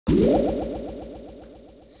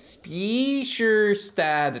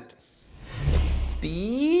Speicherstadt.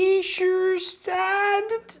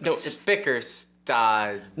 Speicherstadt? No, it's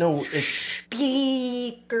Speicherstadt. No, it's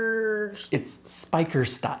Speaker. it's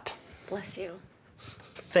Speicherstadt. Bless you.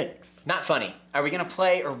 Thanks. Not funny. Are we gonna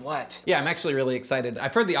play or what? Yeah, I'm actually really excited.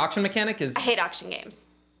 I've heard the auction mechanic is I hate auction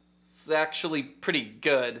games. actually pretty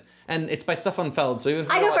good. And it's by Stefan Feld, so even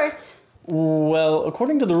if I go first. Well,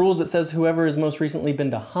 according to the rules, it says whoever has most recently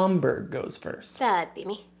been to Hamburg goes first. That'd be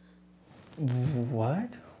me.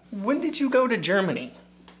 What? When did you go to Germany?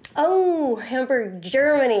 Oh, Hamburg,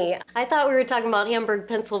 Germany. I thought we were talking about Hamburg,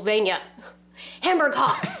 Pennsylvania. Hamburg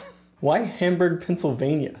Hawks. Why Hamburg,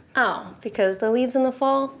 Pennsylvania? Oh, because the leaves in the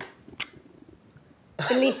fall.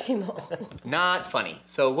 Bellissimo. Not funny.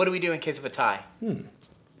 So what do we do in case of a tie?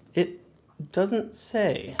 It doesn't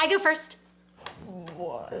say. I go first.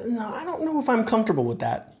 No, I don't know if I'm comfortable with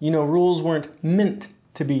that. You know, rules weren't meant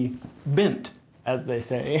to be bent, as they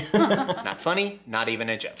say. Not funny, not even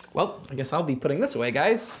a joke. Well, I guess I'll be putting this away,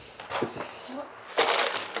 guys.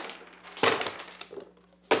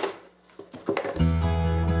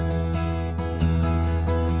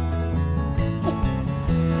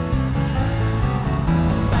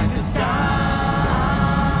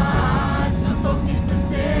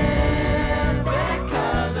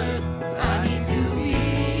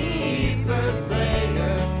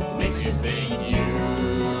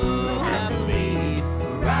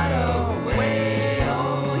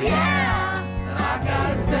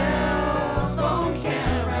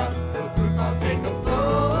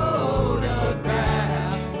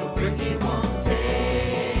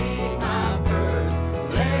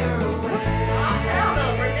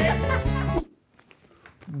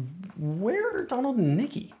 Where are Donald and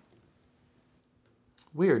Nikki?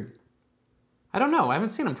 Weird. I don't know, I haven't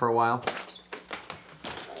seen him for a while.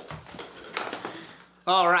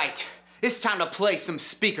 All right, it's time to play some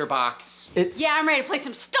speaker box. It's... Yeah, I'm ready to play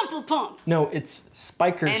some Stumple Pump. No, it's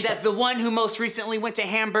Speicherstadt. And as the one who most recently went to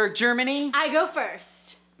Hamburg, Germany. I go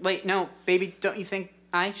first. Wait, no, baby, don't you think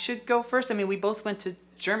I should go first? I mean, we both went to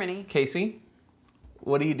Germany. Casey,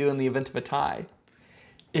 what do you do in the event of a tie?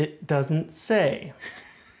 It doesn't say.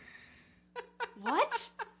 What?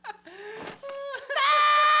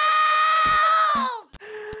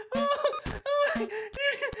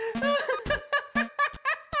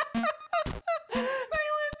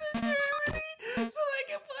 So they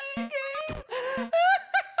can play a game.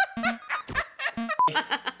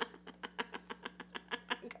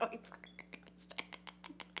 I'm going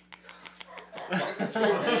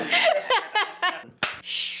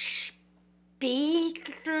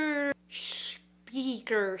first.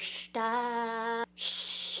 Speicherstadt.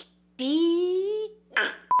 Speak.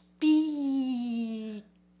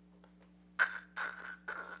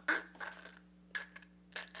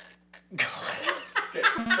 God. Okay,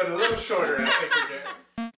 but a little shorter, and I think we're good.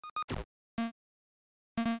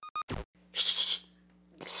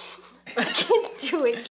 I can't do it.